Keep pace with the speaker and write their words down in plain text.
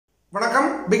வணக்கம்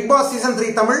big Boss season 3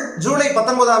 Tamil July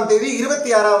 19ஆம் தேதி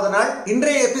 26வது நாள்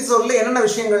இன்றைய எபிசோட்ல என்னென்ன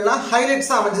விஷயங்கள்லாம்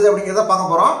ஹைலைட்ஸா அமைஞ்சது அப்படிங்கறத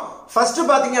பார்க்க போறோம். ஃபர்ஸ்ட்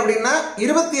பாத்தீங்க அப்படின்னா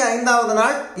 25வது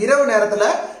நாள் இரவு நேரத்துல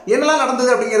என்னெல்லாம்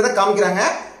நடந்தது அப்படிங்கறத காமிக்கிறாங்க.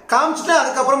 காமிச்சிட்டு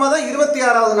அதுக்கப்புறமா தான்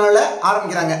 26வது நாள்ல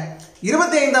ஆரம்பிக்கிறாங்க.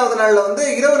 25வது நாள்ல வந்து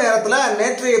இரவு நேரத்துல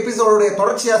நேற்றைய எபிசோடுடைய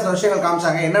தொடர்ச்சியா சில விஷயங்கள்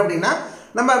காமிச்சாங்க. என்ன அப்படின்னா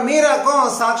நம்ம மீராக்கும்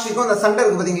சாக்ஷிக்கும் அந்த சண்டை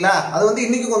இருக்கு பாத்தீங்களா, அது வந்து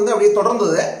இன்னைக்கு வந்து அப்படியே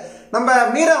தொடர்ந்தது. நம்ம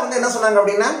மீரா வந்து என்ன சொன்னாங்க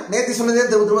அப்படின்னா, நேத்தி சொன்னதே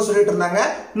திரும்ப திரும்ப சொல்லிட்டு இருந்தாங்க,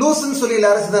 லூசுன்னு சொல்லி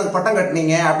எல்லாரும் பட்டம்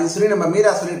கட்டினீங்க அப்படின்னு சொல்லி நம்ம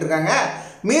மீரா சொல்லிட்டு இருக்காங்க.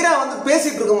 மீரா வந்து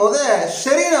பேசிட்டு இருக்கும் போது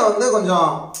ஷெரீனை வந்து கொஞ்சம்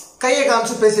கையை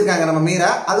காமிச்சு பேசியிருக்காங்க நம்ம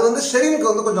மீரா. அது வந்து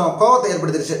ஷெரீனுக்கு வந்து கொஞ்சம் கோவத்தை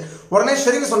ஏற்படுத்திருச்சு. உடனே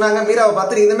ஷெரீன் சொன்னாங்க, மீராவை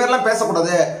பார்த்து இந்த மாதிரிலாம்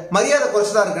பேசக்கூடாது, மரியாதை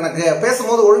குறைச்சுதான் இருக்கு, எனக்கு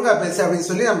பேசும்போது ஒழுங்கா பேசு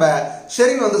அப்படின்னு சொல்லி நம்ம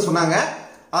ஷெரீன் வந்து சொன்னாங்க.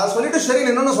 அதை சொல்லிட்டு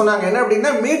ஷெரீன் இன்னொன்னு சொன்னாங்க, என்ன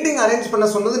அப்படின்னா மீட்டிங் அரேஞ்ச் பண்ண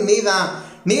சொன்னது நீதான்,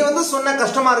 நீ வந்து சொன்ன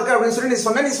கஷ்டமா இருக்கு அப்படின்னு சொல்லி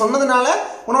நீ சொன்னதுனால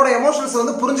உன்னோட எமோஷன்ஸ்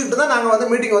வந்து புரிஞ்சுக்கிட்டு தான் நாங்க வந்து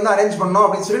மீட்டிங் வந்து அரேஞ்ச் பண்ணோம்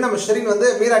அப்படின்னு சொல்லி நம்ம ஷெரீன் வந்து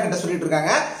மீரா கிட்ட சொல்லிட்டு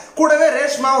இருக்காங்க. கூடவே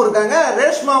ரேஷ்மாவும் இருக்காங்க.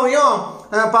 ரேஷ்மாவையும்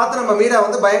பார்த்து நம்ம மீரா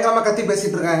வந்து பயங்கரமா கத்தி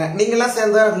பேசிட்டு இருக்காங்க, நீங்க எல்லாம்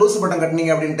சேர்ந்து எனக்கு லூசு பட்டம்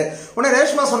கட்டினீங்க அப்படின்ட்டு. உடனே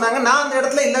ரேஷ்மா சொன்னாங்க, நான் அந்த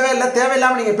இடத்துல இல்லவே இல்லை,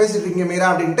 தேவையில்லாம நீங்க பேசிட்டு இருக்கீங்க மீரா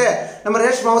அப்படின்ட்டு நம்ம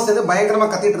ரேஷ்மாவும் சேர்ந்து பயங்கரமா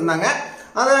கத்திட்டு இருந்தாங்க.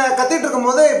 அதை கத்திட்டு இருக்கும்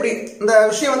போது இப்படி இந்த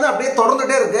விஷயம் வந்து அப்படியே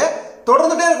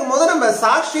தொடர்ந்துட்டே இருக்கும்போது நம்ம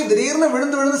சாக்ஷி திடீர்னு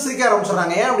விழுந்து விழுந்து சிரிக்க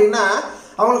ஆரம்பிச்சிடறாங்க. ஏன் அப்படின்னா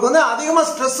அவங்களுக்கு வந்து அதிகமா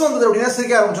ஸ்ட்ரெஸ் வந்தது அப்படின்னா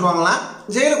சிரிக்க ஆரம்பிச்சிருவாங்களாம்.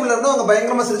 ஜெயிலுக்குள்ள இருந்து அவங்க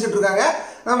பயங்கரமா சிரிச்சிட்டு இருக்காங்க.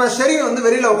 நம்ம ஷெரீன் வந்து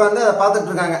வெளியில உட்காந்து அதை பார்த்துட்டு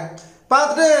இருக்காங்க.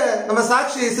 பார்த்துட்டு நம்ம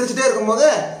சாக்ஷி சிரிச்சுட்டே இருக்கும்போது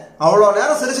அவ்வளோ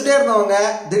நேரம் சிரிச்சுட்டே இருந்தவங்க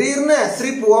திடீர்னு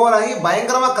சிரிப்பு ஓவர் ஆகி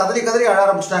பயங்கரமா கதறி அழ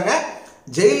ஆரம்பிச்சிட்டாங்க.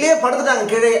 ஜெயிலே படுத்துட்டாங்க,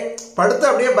 கீழே படுத்து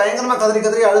அப்படியே பயங்கரமா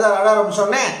கதறி அழ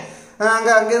ஆரம்பிச்சோடனே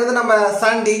அங்கிருந்து நம்ம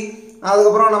சாண்டி,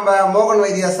 அதுக்கப்புறம் நம்ம மோகன்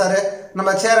வைத்தியா சார், நம்ம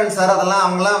சேரன் சார், அதெல்லாம்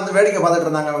அவங்கெல்லாம் வந்து வேடிக்கை பார்த்துட்டு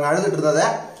இருந்தாங்க. அவங்க அழுதுட்டு இருந்ததை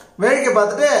வேடிக்கை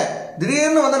பார்த்துட்டு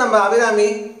திடீர்னு வந்து நம்ம அபிராமி,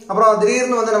 அப்புறம்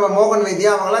திடீர்னு வந்து நம்ம மோகன்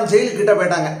வைத்தியா அவங்கெல்லாம் ஜெயிலுக்கு கிட்ட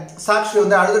போயிட்டாங்க. சாக்ஷி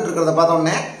வந்து அழுதுட்டு இருக்கிறத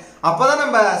பார்த்தோன்னே அப்பதான்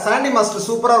நம்ம சாண்டி மாஸ்டர்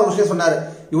சூப்பரா ஒரு விஷயம் சொன்னாரு,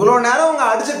 இவ்வளவு நேரம் அவங்க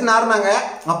அடிச்சுட்டு நார்னாங்க,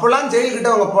 அப்பெல்லாம் ஜெயிலு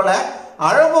கிட்ட அவங்க போல,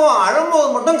 அழும்போது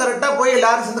மட்டும் கரெக்டா போய்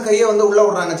எல்லாரும் சேர்ந்து கையை வந்து உள்ள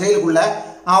விடுறாங்க ஜெயிலுக்குள்ள.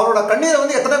 அவரோட கண்ணீரை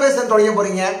வந்து எத்தனை பேர் சேர்ந்து தொடங்க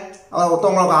போறீங்க,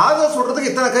 ஒருத்தவங்களுக்கு ஆதரவு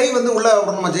சொல்றதுக்கு இத்தனை கை வந்து உள்ள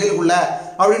விடணுமா ஜெயிலுக்குள்ள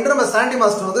அப்படின்ட்டு நம்ம சாண்டி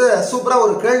மாஸ்டர் வந்து சூப்பரா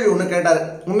ஒரு கேள்வி ஒண்ணு கேட்டாரு.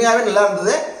 உண்மையாவே நல்லா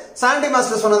இருந்தது. சாண்டி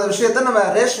மாஸ்டர் சொன்ன விஷயத்த நம்ம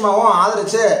ரேஷ்மாவும்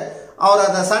ஆதரிச்சு அவர்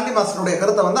அந்த சாண்டி மாஸ்டருடைய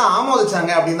கருத்தை வந்து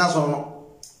ஆமோதிச்சாங்க அப்படின்னு தான் சொல்லணும்.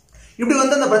 இப்படி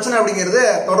வந்து அந்த பிரச்சனை அப்படிங்கிறது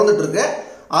தொடர்ந்துட்டு இருக்கு.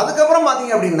 அதுக்கப்புறம்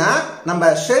பாத்தீங்க அப்படின்னா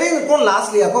நம்ம ஷெரீனுக்கும்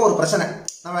லாஸ்லியாக்கும் ஒரு பிரச்சனை.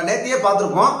 நம்ம நேத்தியே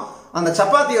பார்த்திருப்போம், அந்த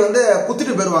சப்பாத்தியை வந்து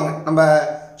குத்திட்டு போயிருவாங்க. நம்ம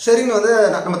ஷெரீன் வந்து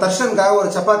நம்ம தர்ஷனுக்காக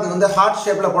ஒரு சப்பாத்தி வந்து ஹார்ட்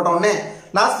ஷேப்ல போட்ட உடனே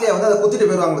லாஸ்லியா வந்து அதை குத்திட்டு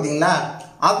போயிருவாங்க பாத்தீங்களா.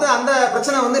 அது அந்த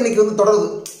பிரச்சனை வந்து இன்னைக்கு வந்து தொடருது.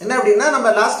 என்ன அப்படின்னா நம்ம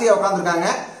லாஸ்லியா உட்காந்துருக்காங்க,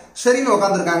 ஷெரீன்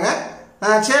உட்காந்துருக்காங்க,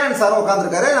 சேரன் சாரும்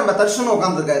உட்காந்துருக்காரு, நம்ம தர்ஷனும்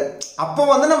உட்காந்துருக்காரு. அப்போ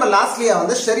வந்து நம்ம லாஸ்லியா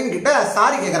வந்து ஷெரீன் கிட்ட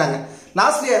சாரி கேட்கறாங்க.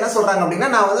 லாஸ்லியா என்ன சொல்றாங்க அப்படின்னா,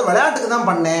 நான் வந்து விளையாட்டுக்கு தான்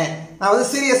பண்ணேன், நான் வந்து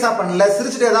சீரியஸா பண்ணல,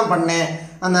 சிரிச்சுட்டே தான் பண்ணேன்,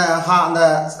 அந்த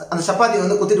அந்த சப்பாத்தி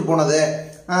வந்து குத்திட்டு போனது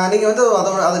நீங்க வந்து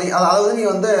அதை வந்து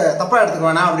நீங்க வந்து தப்பா எடுத்துக்க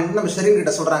வேணாம் அப்படின்னு நம்ம ஷெரீன்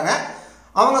கிட்ட சொல்றாங்க.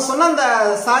 அவங்க சொன்ன அந்த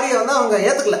சாரியை வந்து அவங்க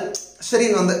ஏத்துக்கல.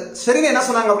 ஷெரீன் என்ன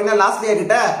சொன்னாங்க அப்படின்னா லாஸ்லியா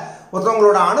கிட்ட,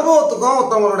 ஒருத்தவங்களோட அனுபவத்துக்கும்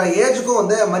ஒருத்தவங்களோட ஏஜுக்கும்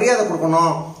வந்து மரியாதை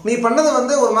கொடுக்கணும், நீ பண்ணது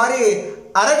வந்து ஒரு மாதிரி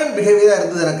அரகன் பிஹேவியரா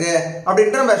இருந்தது எனக்கு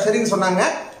அப்படின்ட்டு நம்ம ஷெரீன் சொன்னாங்க.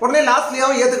 உடனே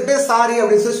லாஸ்லியாவும் ஏத்துக்கிட்டு சாரி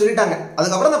அப்படின்னு சொல்லி சொல்லிட்டாங்க.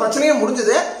 அதுக்கப்புறம் அந்த பிரச்சனையும்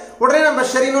முடிஞ்சது. உடனே நம்ம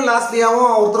ஷெரீனும்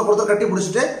லாஸ்லியாவும் ஒருத்தருக்கு கட்டி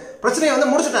பிடிச்சிட்டு பிரச்சனையை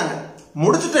வந்து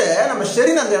முடிச்சுட்டு நம்ம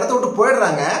ஷெரீன் அந்த இடத்த விட்டு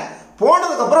போயிடுறாங்க.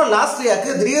 போனதுக்கு அப்புறம் லாஸ்லியாக்கு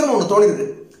திடீர்னு ஒன்று தோணி இருக்கு,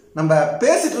 நம்ம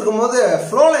பேசிட்டு இருக்கும்போது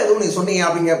ஃப்ளோல எதுவும் நீ சொன்னீங்க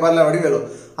அப்படிங்கிற பாருல வடிவேலு,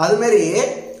 அது மாதிரி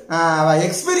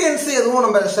எக்ஸ்பீரியன்ஸ் எதுவும்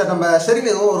நம்ம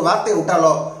ஷெரீன் எதுவும் ஒரு வார்த்தையை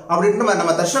விட்டாலோ அப்படின்ட்டு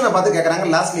நம்ம தர்ஷனை பார்த்து கேட்கறாங்க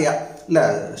லாஸ்லியா. இல்ல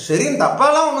ஷெரீன்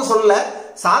தப்பாலாம் ஒன்றும் சொல்லல,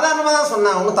 சாதாரணமா தான்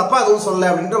சொன்னா, ஒன்றும் தப்பா எதுவும் சொல்லல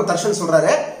அப்படின்ட்டு நம்ம தர்ஷன்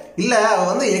சொல்றாரு. இல்ல அவ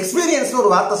வந்து எக்ஸ்பீரியன்ஸ்னு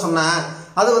ஒரு வார்த்தை சொன்னா,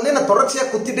 அது வந்து என்ன தொடர்ச்சியா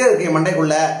குத்திட்டே இருக்கேன்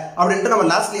மண்டைக்குள்ள அப்படின்ட்டு நம்ம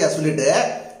லாஸ்லியா சொல்லிட்டு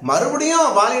மறுபடியும்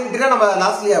வாலண்டியரா நம்ம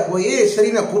லாஸ்லியா போய்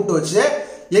ஷெரீனை கூப்பிட்டு வச்சு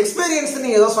எக்ஸ்பீரியன்ஸ்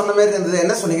நீங்க ஏதோ சொன்ன மாதிரி இருந்தது,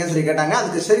 என்ன சொன்னீங்கன்னு சொல்லி கேட்டாங்க.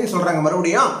 அதுக்கு ஷெரீன் சொல்றாங்க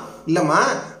மறுபடியும், இல்லம்மா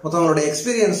ஒருத்தவங்களோட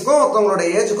எக்ஸ்பீரியன்ஸுக்கும் ஒருத்தவங்களோட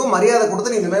ஏஜுக்கும் மரியாதை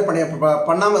கொடுத்து நீ இந்த மாதிரி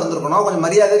பண்ணாம இருந்திருக்கணும், கொஞ்சம்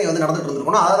மரியாதை நீ வந்து நடந்துட்டு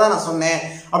இருந்திருக்கணும், அதை தான் நான் சொன்னேன்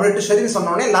அப்படின்ட்டு ஷெரீன்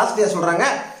சொன்ன உடனே லாஸ்லியா சொல்றாங்க,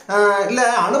 இல்ல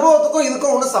அனுபவத்துக்கும்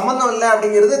இதுக்கும் ஒன்றும் சம்பந்தம் இல்லை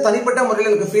அப்படிங்கிறது தனிப்பட்ட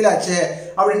முறையில் எனக்கு ஃபீல் ஆச்சு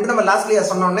அப்படின்ட்டு நம்ம லாஸ்லியா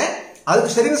சொன்ன உடனே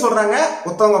அதுக்கு ஷெரீன் சொல்றாங்க,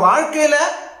 ஒருத்தவங்க வாழ்க்கையில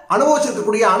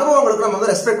அனுபவிச்சிருக்கக்கூடிய அனுபவங்களுக்கு நம்ம வந்து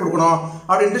ரெஸ்பெக்ட் கொடுக்கணும்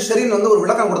அப்படின்ட்டு ஷெரீன் வந்து ஒரு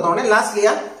விளக்கம் கொடுத்த உடனே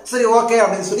லாஸ்லியா சரி ஓகே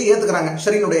அப்படின்னு சொல்லி ஏத்துக்கிறாங்க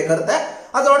ஷெரீனுடைய கருத்தை.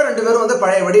 அதோட ரெண்டு பேரும் வந்து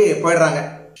பழையபடி போயிடுறாங்க.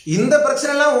 இந்த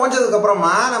பிரச்சனை எல்லாம் ஓஞ்சதுக்கு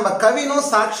அப்புறமா நம்ம கவினும்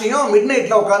சாக்ஷியும் மிட்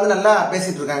நைட்ல உட்காந்து நல்லா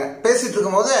பேசிட்டு இருக்காங்க. பேசிட்டு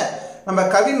இருக்கும் போது நம்ம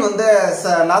கவின் வந்து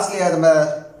லாஸ்லியா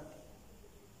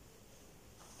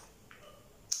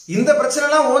இந்த பிரச்சனை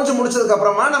எல்லாம் ஓஞ்சு முடிச்சதுக்கு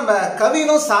அப்புறமா நம்ம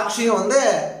கவினும் சாக்ஷியும் வந்து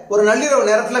ஒரு நள்ளிரவு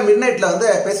நேரத்துல மிட் நைட்ல வந்து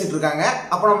பேசிட்டு இருக்காங்க.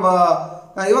 அப்ப நம்ம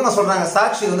இவங்க சொல்றாங்க,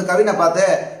 சாட்சி வந்து கவினை பார்த்து,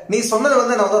 நீ சொன்னது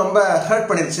வந்து நான் வந்து ரொம்ப ஹர்ட்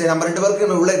பண்ணிருச்சு, நம்ம 2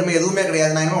 பேருக்கும் உள்ள இனிமே எதுவுமே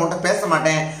கிடையாது, நான் இனிமே உன்கிட்ட பேச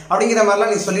மாட்டேன் அப்படிங்கிற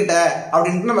மாதிரிலாம் நீ சொல்லிட்ட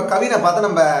அப்படின்ட்டு நம்ம கவினை பார்த்து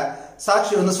நம்ம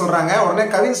சாட்சி வந்து சொல்றாங்க. உடனே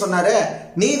கவின் சொன்னாரு,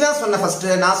 நீ தான் சொன்ன ஃபர்ஸ்ட்,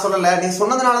 நான் சொல்லல, நீ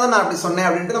சொன்னதுனாலதான் நான் அப்படி சொன்னேன்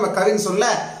அப்படின்ட்டு நம்ம கவின் சொல்ல,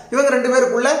 இவங்க 2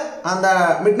 பேருக்குள்ள அந்த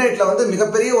மிட் நைட்ல வந்து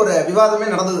மிகப்பெரிய ஒரு விவாதமே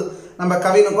நடந்தது. நம்ம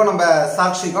கவினுக்கும் நம்ம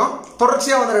சாட்சிக்கும்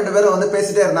தொடர்ச்சியா வந்து 2 பேரும் வந்து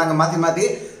பேசிட்டே இருந்தாங்க, மாத்தி மாத்தி.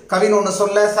 கவின் ஒண்ணு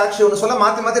சொல்ல, சாட்சி ஒண்ணு சொல்ல,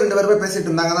 மாத்தி மாத்தி 2 பேருமே பேசிட்டு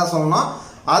இருந்தாங்க தான் சொல்லணும்.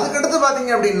 அதுக்கடுத்து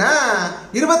பாத்தீங்க அப்படின்னா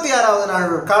 26வது நாள்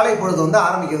காலை பொழுது வந்து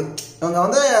ஆரம்பிக்குது. இவங்க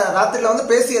வந்து ராத்திரில வந்து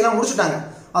பேசி எல்லாம் முடிச்சுட்டாங்க.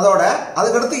 அதோட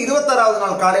அதுக்கடுத்து 26வது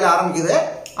நாள் காலையில ஆரம்பிக்குது.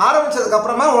 ஆரம்பிச்சதுக்கு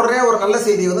அப்புறமா உடனே ஒரு நல்ல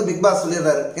செய்தி வந்து பிக் பாஸ்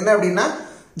சொல்லிடுறாரு. என்ன அப்படின்னா,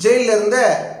 ஜெயில இருந்து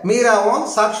மீராவும்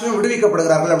சாட்சியும்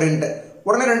விடுவிக்கப்படுகிறார்கள் அப்படின்ட்டு.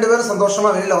 உடனே 2 பேரும் சந்தோஷமா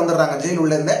வெளியில வந்துடுறாங்க ஜெயில்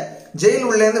உள்ள இருந்து. ஜெயில்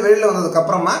உள்ள இருந்து வெளியில வந்ததுக்கு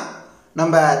அப்புறமா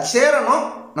நம்ம சேரனும்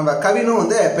நம்ம கவினும்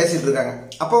வந்து பேசிட்டு இருக்காங்க.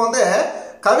 அப்போ வந்து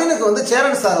கவினுக்கு வந்து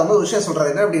சேரன் சார் வந்து ஒரு விஷயம் சொல்றாரு.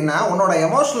 என்ன அப்படின்னா, உன்னோட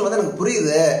எமோஷனல் வந்து எனக்கு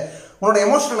புரியுது, உன்னோட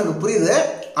எமோஷனல் எனக்கு புரியுது,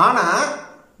 ஆனா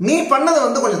நீ பண்ணது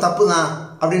வந்து கொஞ்சம் தப்பு தான்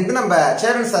அப்படின்ட்டு நம்ம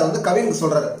சேரன் சார் வந்து கவினுக்கு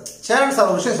சொல்றாரு. சேரன் சார்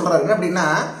ஒரு விஷயம் சொல்றாரு. என்ன அப்படின்னா,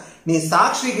 நீ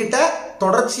சாட்சி கிட்ட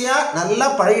தொடர்ச்சியா நல்லா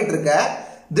பழகிட்டு இருக்க,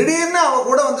 திடீர்னு அவ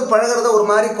கூட வந்து பழகிறத ஒரு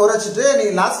மாதிரி குறைச்சிட்டு நீ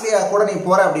லாஸ்லியா கூட நீ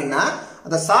போற அப்படின்னா,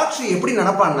 அந்த சாட்சி எப்படி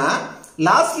நினைப்பான்னா,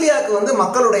 லாஸ்லியாவுக்கு வந்து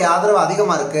மக்களுடைய ஆதரவு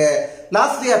அதிகமா இருக்கு,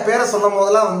 லாஸ்லியா பேரை சொல்லும்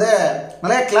போதெல்லாம் வந்து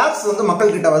நிறைய கிளாப்ஸ் வந்து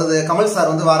மக்கள் கிட்ட வருது, கமல்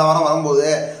சார் வந்து வாரம் வாரம் வரும்போது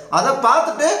அதை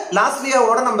பார்த்துட்டு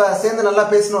லாஸ்லியாவோட நம்ம சேர்ந்து நல்லா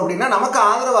பேசணும் அப்படின்னா நமக்கு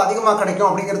ஆதரவு அதிகமா கிடைக்கும்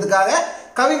அப்படிங்கிறதுக்காக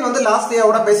கவின் வந்து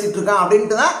லாஸ்லியாவோட பேசிட்டு இருக்கான்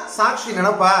அப்படின்ட்டு தான் சாட்சி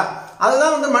நினைப்பா.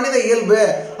 அதுதான் வந்து மனித இயல்பு,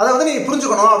 அதை வந்து நீ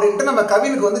புரிஞ்சுக்கணும் அப்படின்ட்டு நம்ம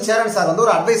கவினுக்கு வந்து சேரன் சார் வந்து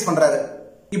ஒரு அட்வைஸ் பண்றாரு.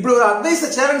 இப்படி ஒரு அட்வைஸ்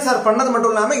சேரன் சார் பண்ணது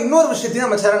மட்டும் இல்லாம இன்னொரு விஷயத்தையும்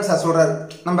நம்ம சேரன் சார் சொல்றாரு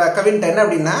நம்ம கவின்ட்ட. என்ன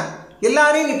அப்படின்னா,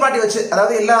 எல்லாரையும் நிப்பாட்டி வச்சு,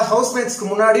 அதாவது எல்லா ஹவுஸ்மேட்ஸ்க்கு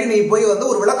முன்னாடியும் நீ போய் வந்து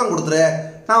ஒரு விளக்கம் கொடுத்துரு,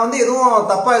 நான் வந்து எதுவும்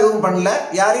தப்பா எதுவும் பண்ணல,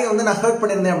 யாரையும் வந்து நான் ஹர்ட்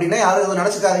பண்ணியிருந்தேன் அப்படின்னா யாரும் எதுவும்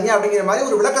நினைச்சுக்காதீங்க அப்படிங்கிற மாதிரி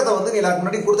ஒரு விளக்கத்தை வந்து நீ எல்லாருக்கு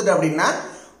முன்னாடி கொடுத்துட்டு அப்படின்னா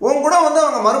உங்க கூட வந்து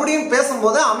அவங்க மறுபடியும்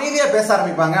பேசும்போது அமைதியா பேச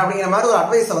ஆரம்பிப்பாங்க அப்படிங்கிற மாதிரி ஒரு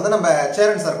அட்வைஸை வந்து நம்ம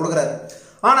சேரன் சார் கொடுக்குறாரு.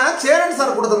 ஆனா சேரன்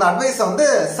சார் கொடுத்த அந்த அட்வைஸை வந்து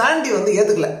சாண்டி வந்து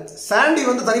ஏத்துக்கல. சாண்டி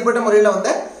வந்து தனிப்பட்ட முறையில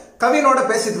வந்து கவினோட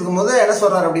பேசிட்டு இருக்கும்போது என்ன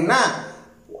சொல்றாரு அப்படின்னா,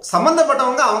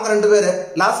 சம்பந்தப்பட்டவங்க அவங்க 2 பேரு,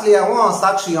 லாஸ்லியாவும்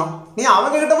சாட்சியும், நீ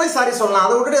அவங்க கிட்ட போய் சாரி சொல்லலாம்,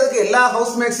 அதை விட்டுட்டு எதுக்கு எல்லா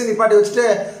ஹவுஸ்மேட்ஸையும் நிப்பாட்டி வச்சுட்டு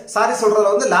சாரி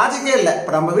சொல்றதுல வந்து லாஜிக்கே இல்லை.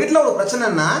 இப்ப நம்ம வீட்டுல ஒரு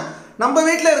பிரச்சனைன்னா நம்ம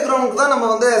வீட்டுல இருக்கிறவங்களுக்கு தான் நம்ம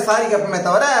வந்து சாரி கேட்போமே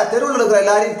தவிர தெருவில் இருக்கிற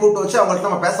எல்லாரையும் கூப்பிட்டு வச்சு அவங்கள்ட்ட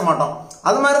நம்ம பேச மாட்டோம்.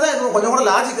 அது மாதிரிதான் இது கொஞ்சம் கூட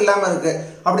லாஜிக் இல்லாம இருக்கு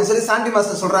அப்படின்னு சொல்லி சாண்டி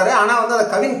மாஸ்டர் சொல்றாரு. ஆனா வந்து அதை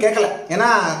கவின் கேட்கல. ஏன்னா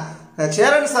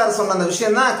சேரன் சார் சொன்ன அந்த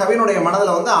விஷயம் தான் கவினுடைய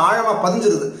மனதில் வந்து ஆழமா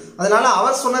பதிஞ்சிருது. அதனால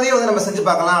அவர் சொன்னதையே வந்து நம்ம செஞ்சு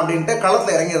பார்க்கலாம் அப்படின்ட்டு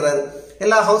களத்துல இறங்கிடுறாரு.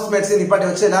 எல்லா ஹவுஸ்மேட்ஸையும் நிப்பாட்டி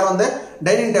வச்சு எல்லாரும் வந்து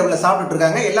டைனிங் டேபிள்ல சாப்பிட்டுட்டு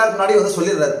இருக்காங்க. எல்லாருக்கு முன்னாடி வந்து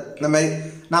சொல்லிடுறாரு, இந்த மாதிரி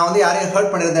நான் வந்து யாரையும்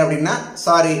ஹர்ட் பண்ணிருந்தேன் அப்படின்னா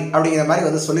சாரி அப்படிங்கிற மாதிரி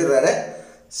வந்து சொல்லிடுறாரு.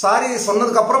 சாரி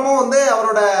சொன்னதுக்கு அப்புறமும் வந்து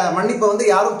அவரோட மன்னிப்பை வந்து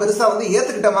யாரும் பெருசா வந்து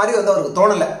ஏத்துக்கிட்ட மாதிரி வந்து அவருக்கு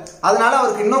தோணல. அதனால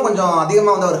அவருக்கு இன்னும் கொஞ்சம்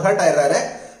அதிகமா வந்து அவர் ஹர்ட் ஆயிடுறாரு.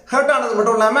 ஹர்ட் ஆனது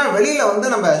மட்டும் இல்லாம வெளியில வந்து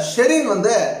நம்ம ஷெரீன்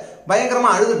வந்து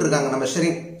பயங்கரமா அழுதுட்டு இருக்காங்க. நம்ம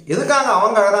ஷெரீன் எதுக்காக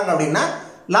அவங்க அழுறாங்க அப்படின்னா,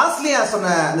 லாஸ்ட்லியா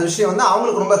சொன்ன அந்த விஷயம் வந்து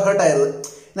அவங்களுக்கு ரொம்ப ஹர்ட் ஆயிருது.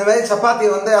 இந்த மாதிரி சப்பாத்தி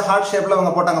வந்து ஹார்ட் ஷேப்ல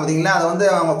அவங்க போட்டாங்க பாத்தீங்களா, அதை வந்து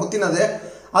அவங்க குத்தினது,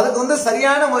 அதுக்கு வந்து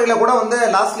சரியான முறையில கூட வந்து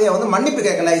லாஸ்ட்லியா வந்து மன்னிப்பு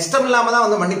கேட்கல, இஷ்டம் இல்லாம தான்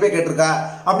வந்து மன்னிப்பே கேட்டிருக்கா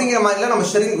அப்படிங்கிற மாதிரிலாம் நம்ம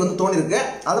ஷெரீனுக்கு வந்து தோணி இருக்கு.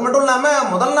 அது மட்டும் இல்லாம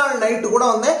முதல் நாள் நைட்டு கூட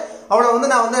வந்து அவளை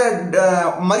வந்து நான் வந்து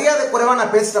மரியாதை குறைவா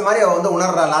நான் பேசுற மாதிரி அவ வந்து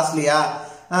உணர்றா லாஸ்ட்லியா.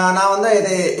 நான் வந்து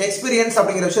இது எக்ஸ்பீரியன்ஸ்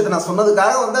அப்படிங்கிற விஷயத்த நான்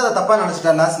சொன்னதுக்காக வந்து அதை தப்பா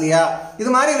நினைச்சிட்டா லாஸ்ட்லியா. இது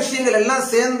மாதிரி விஷயங்கள் எல்லாம்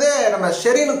சேர்ந்து நம்ம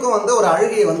ஷெரீனுக்கும் வந்து ஒரு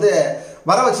அழுகையை வந்து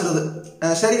வர வச்சிருது.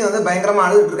 ஷெரீன் வந்து பயங்கரமா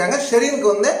அழுதுட்டு இருக்காங்க. ஷெரீனுக்கு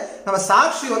வந்து நம்ம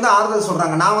சாட்சி வந்து ஆறுதல்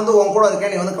சொல்றாங்க, நான் வந்து உன் கூட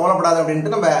இருக்கேன், நீ வந்து கவலைப்படாத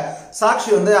அப்படின்ட்டு நம்ம சாட்சி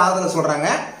வந்து ஆறுதல் சொல்றாங்க.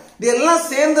 இது எல்லாம்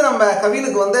சேர்ந்து நம்ம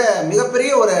கவினுக்கு வந்து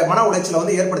மிகப்பெரிய ஒரு மன உளைச்சலை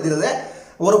வந்து ஏற்படுத்திடுது.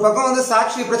 ஒரு பக்கம் வந்து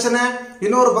சாட்சி பிரச்சனை,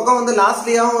 இன்னொரு பக்கம் வந்து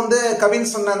லாஸ்ட்லியாவும் வந்து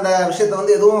கவின் சொன்ன அந்த விஷயத்த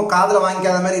வந்து எதுவும் காதுல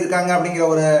வாங்கிக்காத மாதிரி இருக்காங்க அப்படிங்கிற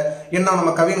ஒரு எண்ணம்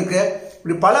நம்ம கவினுக்கு.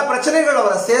 இப்படி பல பிரச்சனைகள்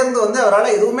அவரை சேர்ந்து வந்து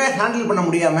அவரால் எதுவுமே ஹேண்டில் பண்ண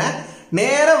முடியாம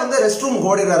நேரா வந்து ரெஸ்ட் ரூம்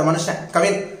ஓடிடுறாரு மனுஷன்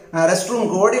கவின். ரெஸ்ட்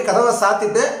ரூமுக்கு ஓடி கதவை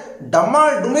சாத்திட்டு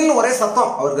டம்மால் டுமில்னு ஒரே சத்தம்.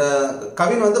 அவருக்கு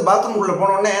கவின் வந்து பாத்ரூம் உள்ள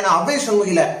போனோடனே அவ்வை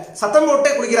சண்முகில சத்தம்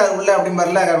போட்டே குளிக்கிறாரு உள்ள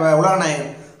அப்படிம்பாருல உலகநாயகன்,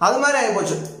 அது மாதிரி ஆகி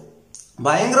போச்சு.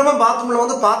 பயங்கரமா பாத்ரூம்ல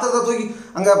வந்து பாத்திரத்தை தூக்கி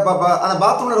அங்க அந்த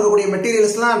பாத்ரூம்ல இருக்கக்கூடிய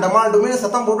மெட்டீரியல்ஸ் எல்லாம் டமால் டுமின்னு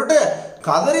சத்தம் போட்டுட்டு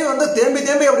கதறி வந்து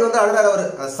தேம்பி அப்படி வந்து அழுதாரு.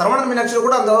 அவர் சரவணன் மீனாட்சியில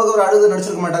கூட அந்த அளவுக்கு ஒரு அழுது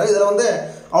நடிச்சிருக்க மாட்டாரு. இதுல வந்து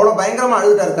அவ்வளவு பயங்கரமா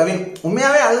அழுதுட்டாரு கவின்.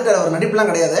 உண்மையாவே அழுதுட்டாரு, அவர்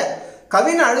நடிப்புலாம் கிடையாது.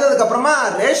 கவின் அழுததுக்கு அப்புறமா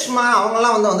ரேஷ்மா அவங்க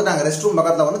எல்லாம் வந்து வந்துட்டாங்க ரெஸ்ட் ரூம்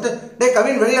பக்கத்துல வந்துட்டு, டே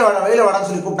கவின் வெளியில வாடான்னு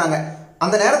சொல்லி கூப்பிட்டாங்க.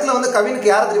 அந்த நேரத்துல வந்து கவினுக்கு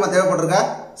யார் தெரியுமா தேவைப்பட்டிருக்கா?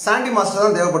 சாண்டி மாஸ்டர்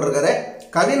தான் தேவைப்பட்டிருக்காரு.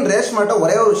 கவின் ரேஷ்மாட்ட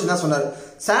ஒரே ஒரு விஷயம் தான் சொன்னாரு,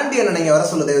 சாண்டி என்ன நீங்க வர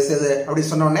சொல்லு தயவு செய்து அப்படி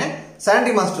சொன்ன உடனே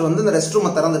சாண்டி மாஸ்டர் வந்து இந்த ரெஸ்ட்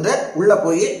ரூமை திறந்துட்டு உள்ள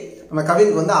போய் நம்ம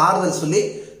கவினுக்கு வந்து ஆறுதல் சொல்லி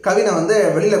கவினை வந்து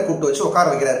வெளியில கூப்பிட்டு வச்சு உட்கார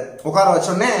வைக்கிறாரு. உட்கார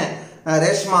வச்சோடனே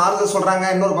ரேஷ்மா ஆறுதல் சொல்றாங்க,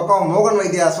 இன்னொரு பக்கம் மோகன்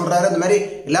வைத்தியா சொல்றாரு இந்த மாதிரி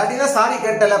எல்லாத்தையும் சாரி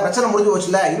கேட்டல, பிரச்சனை முடிஞ்சு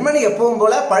போச்சுல, இனிமே நீ எப்பவும்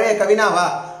போல பழைய கவினாவா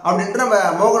அப்படின்ட்டு நம்ம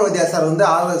மோகன் வைத்தியா சார் வந்து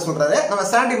ஆறுதல் சொல்றாரு. நம்ம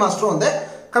சாண்டி மாஸ்டரும் வந்து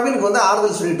கவினுக்கு வந்து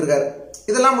ஆறுதல் சொல்லிட்டு இருக்காரு.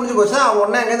 இதெல்லாம் முடிஞ்சு போச்சு. அவங்க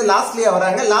உடனே அங்கேருந்து லாஸ்ட்லியா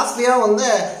வராங்க. லாஸ்ட்லியா வந்து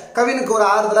கவினுக்கு ஒரு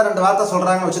ஆறுதலா 2 வார்த்தை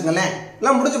சொல்றாங்கன்னு வச்சுக்கோங்களேன்.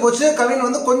 எல்லாம் முடிஞ்சு போச்சு. கவின்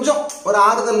வந்து கொஞ்சம் ஒரு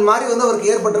ஆறுதல் மாதிரி வந்து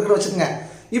அவருக்கு ஏற்பட்டிருக்குன்னு வச்சுக்கோங்க.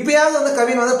 இப்பயாவது வந்து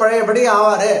கவின் வந்து பழையபடி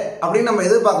ஆவாரு அப்படின்னு நம்ம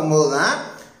எதிர்பார்க்கும் போதுதான்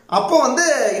அப்போ வந்து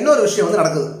இன்னொரு விஷயம் வந்து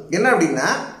நடக்குது. என்ன அப்படின்னா,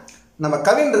 நம்ம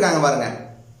கவின் இருக்காங்க பாருங்க,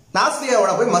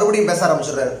 லாஸ்ட்லியாவோட போய் மறுபடியும் பேச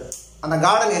ஆரம்பிச்சிடுறாரு. அந்த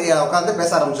கார்டன் ஏரியாவில் உட்காந்து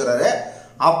பேச ஆரம்பிச்சிடுறாரு.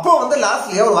 அப்போ வந்து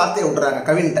லாஸ்ட்லியா ஒரு வார்த்தையை விட்டுறாங்க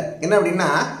கவின்கிட்ட. என்ன அப்படின்னா,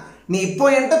 நீ இப்போ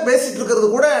என்கிட்ட பேசிட்டு இருக்கிறது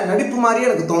கூட நடிப்பு மாதிரியே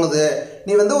எனக்கு தோணுது.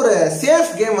 நீ வந்து ஒரு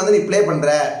சேஃப் கேம் வந்து நீ பிளே பண்ற,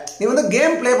 நீ வந்து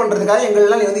கேம் பிளே பண்றதுக்காக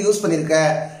எங்களெல்லாம் நீ வந்து யூஸ் பண்ணிருக்க.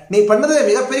 நீ பண்ணது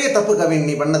மிகப்பெரிய தப்பு கவின்.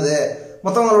 நீ பண்ணது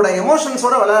மற்றவங்களோட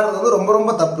எமோஷன்ஸோட விளையாடுறது வந்து ரொம்ப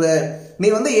ரொம்ப தப்பு. நீ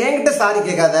வந்து என்கிட்ட சாரி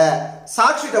கேட்காத,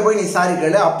 சாட்சிகிட்ட போய் நீ சாரி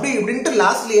கேளு அப்படி இப்படின்ட்டு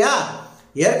லாஸ்ட்லியா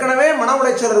ஏற்கனவே மன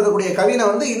உளைச்சல் இருக்கக்கூடிய கவினை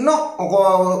வந்து இன்னும்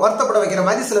வருத்தப்பட வைக்கிற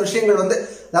மாதிரி சில விஷயங்கள் வந்து,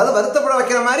 அதாவது வருத்தப்பட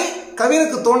வைக்கிற மாதிரி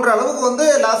கவினுக்கு தோன்ற அளவுக்கு வந்து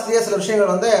லாஸ்ட்லியா சில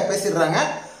விஷயங்கள் வந்து பேசிடுறாங்க.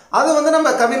 அது வந்து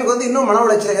நம்ம கவினுக்கு வந்து இன்னும் மன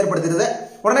உளைச்சலை ஏற்படுத்திடுது.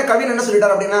 உடனே கவின் என்ன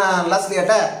சொல்லிட்டார் அப்படின்னா,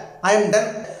 லாஸ்ட்லியாட்ட ஐ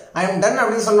எம் டன்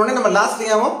அப்படின்னு சொன்னோடனே நம்ம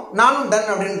லாஸ்ட்லியாவும் நானும்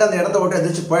டன் அப்படின்ட்டு அந்த இடத்த விட்டு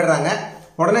எதிர்த்து போயிடுறாங்க.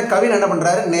 உடனே கவின் என்ன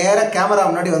பண்றாரு, நேராக கேமரா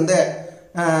முன்னாடி வந்து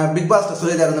பிக் பாஸ்ட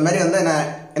சொல்லிடுறாரு, இந்த மாதிரி வந்து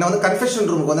என்ன வந்து கன்ஃபெஷன்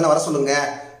ரூமுக்கு வந்து நான் வர சொல்லுங்க,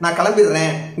 நான்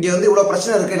கிளம்பிடுறேன், இங்கே வந்து இவ்வளோ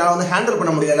பிரச்சனை இருக்கு, நான் வந்து ஹேண்டில்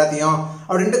பண்ண முடியல எல்லாத்தையும்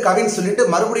அப்படின்ட்டு கவின் சொல்லிட்டு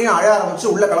மறுபடியும் அழ ஆரம்பிச்சு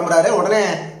உள்ள கிளம்புறாரு. உடனே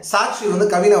சாட்சி வந்து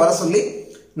கவினை வர சொல்லி,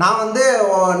 நான் வந்து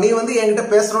நீ வந்து என்கிட்ட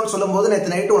பேசணும்னு சொல்லும்போது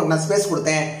நேற்று நைட்டு உனக்கு நான் ஸ்பேஸ்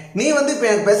கொடுத்தேன், நீ வந்து இப்போ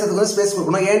எனக்கு பேசுறதுக்கு வந்து ஸ்பேஸ்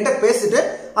கொடுக்கணும், என்கிட்ட பேசிட்டு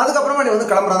அதுக்கப்புறமா நீ வந்து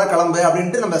கிளம்புறாத கிளம்பு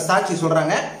அப்படின்ட்டு நம்ம சாட்சி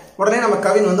சொல்றாங்க. உடனே நம்ம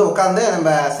கவின் வந்து உட்காந்து நம்ம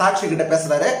சாட்சி கிட்ட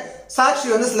பேசுறாரு. சாட்சி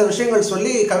வந்து சில விஷயங்கள்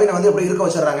சொல்லி கவினை வந்து இப்படி இருக்க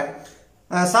வச்சிடறாங்க.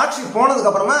 சாட்சி போனதுக்கு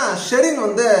அப்புறமா ஷெரின்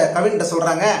வந்து கவின்கிட்ட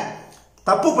சொல்றாங்க,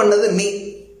 தப்பு பண்ணது நீ.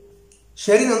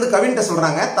 ஷெரின் வந்து கவின்கிட்ட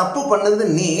சொல்றாங்க, தப்பு பண்ணது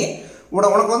நீ,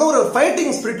 உனக்கு வந்து ஒரு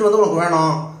ஃபைட்டிங் ஸ்பிரிட் வந்து உனக்கு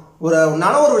வேணும்.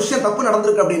 உன்னால ஒரு விஷயம் தப்பு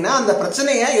நடந்திருக்கு அப்படின்னா அந்த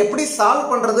பிரச்சனையை எப்படி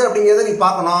சால்வ் பண்றது அப்படிங்கிறத நீ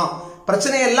பார்க்கணும்.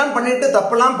 பிரச்சனையெல்லாம் பண்ணிட்டு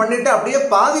தப்பெல்லாம் பண்ணிட்டு அப்படியே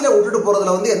பாதியில விட்டுட்டு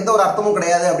போறதுல வந்து எந்த ஒரு அர்த்தமும்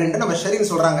கிடையாது அப்படின்ட்டு நம்ம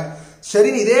ஷெரின் சொல்றாங்க.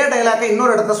 ஷெரின் இதே டைலாக்கை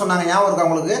இன்னொரு இடத்துல சொன்னாங்க, ஞாபகம் இருக்கா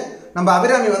உங்களுக்கு? நம்ம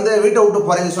அபிராமி வந்து வீட்டை விட்டு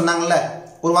போறேன்னு சொன்னாங்கல்ல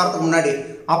ஒரு வாரத்துக்கு முன்னாடி,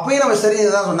 அப்பயும் நம்ம ஷெரின்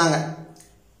இதுதான் சொன்னாங்க,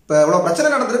 இப்போ இவ்வளோ பிரச்சனை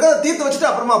நடந்திருக்கு, அதை தீர்த்து வச்சுட்டு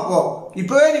அப்புறமா போ,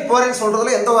 இப்பவே நீ போறேன்னு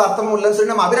சொல்றதுல எந்த ஒரு அர்த்தமும் இல்லைன்னு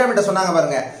சொல்லி நம்ம அபிராமிட்ட சொன்னாங்க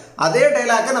பாருங்க. அதே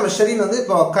டைலாக்கை நம்ம ஷெரின் வந்து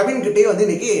இப்போ கவின் கிட்டே வந்து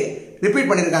இன்னைக்கு ரிப்பீட்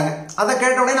பண்ணியிருக்காங்க. அதை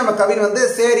கேட்டவுடனே நம்ம கவின் வந்து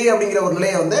சரி அப்படிங்கிற ஒரு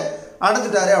நிலையை வந்து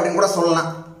அடைஞ்சிட்டாரு அப்படின்னு கூட சொல்லலாம்.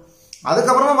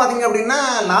 அதுக்கப்புறமா பார்த்தீங்க அப்படின்னா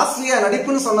லாஸ்ட்லியா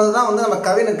நடிப்புன்னு சொன்னதுதான் வந்து நம்ம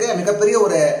கவினுக்கு மிகப்பெரிய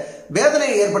ஒரு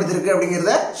வேதனையை ஏற்படுத்தியிருக்கு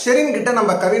அப்படிங்கிறத ஷெரின் கிட்ட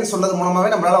நம்ம கவின் சொன்னது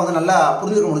மூலமாவே நம்மளால வந்து நல்லா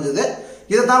புரிஞ்சுக்க முடிஞ்சது.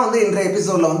 இதை தான் வந்து இன்றைய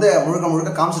எபிசோட்ல வந்து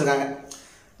முழுக்க காமிச்சிருக்காங்க.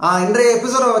 இன்றைய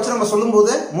எபிசோட வச்சு நம்ம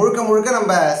சொல்லும்போது முழுக்க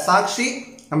நம்ம சாக்ஷி,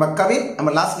 நம்ம கவின், நம்ம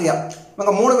லாஸ்ட்லியா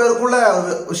இவங்க 3 பேருக்குள்ள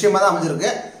ஒரு விஷயமா தான்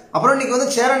அமைஞ்சிருக்கு. அப்புறம் இன்னைக்கு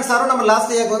வந்து சேரன் சாரும் நம்ம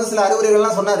லாஸ்ட்லியாவுக்கு வந்து சில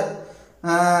அறிவுரைகள்லாம் சொன்னார்.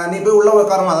 நீ போய் உள்ள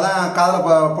உட்காரமா, அதெல்லாம் காதில்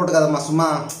போட்டுக்காதம்மா, சும்மா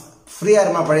ஃப்ரீயா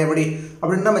இருமா பழையபடி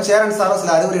அப்படின்னு நம்ம சேரன் சாரும்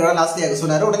சில அறிவுரைகளை லாஸ்ட்லியாவுக்கு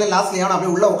சொன்னார். உடனே லாஸ்ட்லியா நான்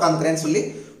போய் உள்ள உட்காந்துக்கிறேன்னு சொல்லி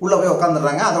உள்ள போய்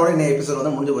உட்காந்துடுறாங்க. அதோட இந்த எபிசோட்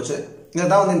வந்து முடிஞ்சு போச்சு.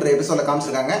 இதான் வந்து இன்றைய எபிசோட்ல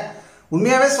காமிச்சிருக்காங்க.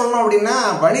 உண்மையாவே சொல்லணும் அப்படின்னா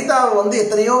வனிதாவை வந்து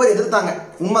எத்தனையோ பேர் எதிர்த்தாங்க,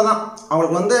 உண்மைதான்.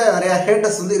 அவங்களுக்கு வந்து நிறைய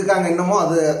ஹேட்டர்ஸ் வந்து இருக்காங்க இன்னமும்,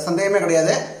 அது சந்தேகமே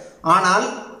கிடையாது. ஆனால்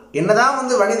என்னதான்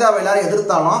வந்து வனிதாவை எல்லாரும்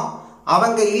எதிர்த்தாலும்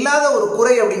அவங்க இல்லாத ஒரு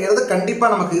குறை அப்படிங்கிறது கண்டிப்பா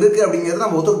நமக்கு இருக்கு அப்படிங்கிறது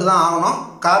நம்ம ஒத்துக்கிட்டு தான் ஆகணும்.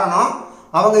 காரணம்,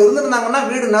 அவங்க இருந்திருந்தாங்கன்னா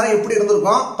வீடு நேரம் எப்படி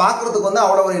இருந்திருக்கும், பார்க்கறதுக்கு வந்து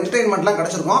அவ்வளோ ஒரு என்டர்டெயின்மெண்ட்லாம்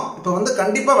கிடைச்சிருக்கும். இப்போ வந்து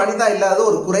கண்டிப்பா வனிதா இல்லாத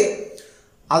ஒரு குறை.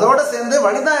 அதோட சேர்ந்து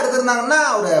வனிதா இருந்திருந்தாங்கன்னா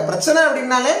ஒரு பிரச்சனை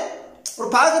அப்படின்னாலே ஒரு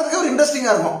பார்க்கறதுக்கே ஒரு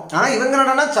இன்ட்ரெஸ்டிங்கா இருக்கும். ஆனா இவங்க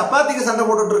என்னன்னா சப்பாத்திக்கு சண்டை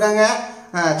போட்டுட்டு இருக்காங்க,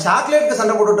 சாக்லேட்டுக்கு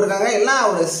சண்டை போட்டுட்டு இருக்காங்க, எல்லாம்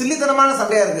ஒரு சில்லித்தனமான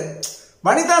சண்டையா இருக்கு.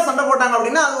 வனிதா சண்டை போட்டாங்க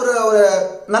அப்படின்னா அது ஒரு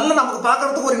நல்ல நமக்கு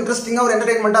பார்க்கறதுக்கு ஒரு இன்ட்ரெஸ்டிங்கா ஒரு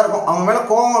என்டர்டெயின்மெண்டா இருக்கும். அவங்க மேல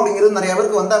கோவம் அப்படிங்கிறது நிறைய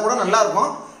பேருக்கு வந்தா கூட நல்லா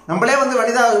இருக்கும். நம்மளே வந்து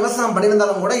வனிதா விமர்சனம்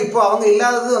பண்ணியிருந்தாலும் கூட இப்போ அவங்க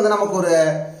இல்லாதது வந்து நமக்கு ஒரு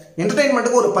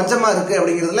என்டர்டெயின்மெண்ட்டுக்கு ஒரு பஞ்சமா இருக்கு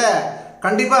அப்படிங்கிறதுல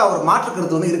கண்டிப்பா ஒரு மாற்று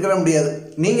கருத்து வந்து இருக்கவே முடியாது.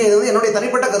 நீங்க இது வந்து என்னுடைய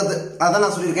தனிப்பட்ட கருத்து, அதான்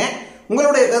நான் சொல்லியிருக்கேன்.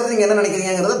 உங்களுடைய கருத்து நீங்க என்ன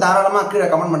நினைக்கிறீங்கிறத தாராளமா கீழே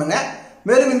கமெண்ட் பண்ணுங்க.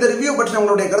 மேலும் இந்த ரிவ்யூ பற்றி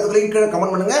உங்களுடைய கருத்துக்களையும் கீழே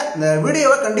கமெண்ட் பண்ணுங்க. இந்த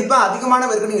வீடியோவை கண்டிப்பா அதிகமான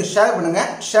பேருக்கு நீங்க ஷேர் பண்ணுங்க.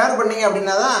 ஷேர் பண்ணீங்க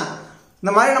அப்படின்னா தான்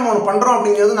இந்த மாதிரி நம்ம ஒன்று பண்றோம்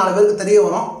அப்படிங்கிறது 4 பேருக்கு தெரிய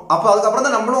வரும். அப்போ அதுக்கப்புறம்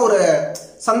தான் நம்மளும் ஒரு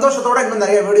சந்தோஷத்தோட இன்னும்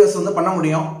நிறைய வீடியோஸ் வந்து பண்ண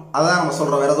முடியும். அதான் நம்ம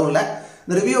சொல்றோம், வேற எதுவும் இல்லை.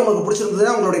 இந்த ரிவ்யூ உங்களுக்கு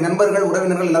பிடிச்சிருந்ததுன்னா உங்களுடைய நண்பர்கள்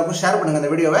உறவினர்கள் எல்லாருக்கும் ஷேர் பண்ணுங்க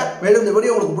இந்த வீடியோவை. மேலும் இந்த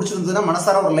வீடியோ உங்களுக்கு பிடிச்சிருந்ததுன்னா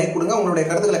மனசார ஒரு லைக் கொடுங்க. உங்களுடைய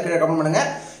கருத்துக்களை கீழே கமெண்ட் பண்ணுங்க.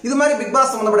 இது மாதிரி பிக்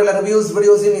பாஸ் சம்பந்தப்பட்ட ரிவ்யூஸ்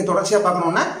வீடியோஸையும் நீங்க தொடர்ச்சியா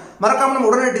பார்க்கணும்னா மறக்காம நம்ம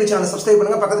உடனே டிவி சேனலை சப்ஸ்கிரைப்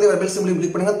பண்ணுங்க. பக்கத்துல பெல் சிம்பிளையும்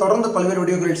கிளிக் பண்ணுங்க. தொடர்ந்து பல்வேறு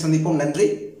வீடியோக்களில் சந்திப்போம். நன்றி,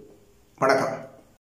 வணக்கம்.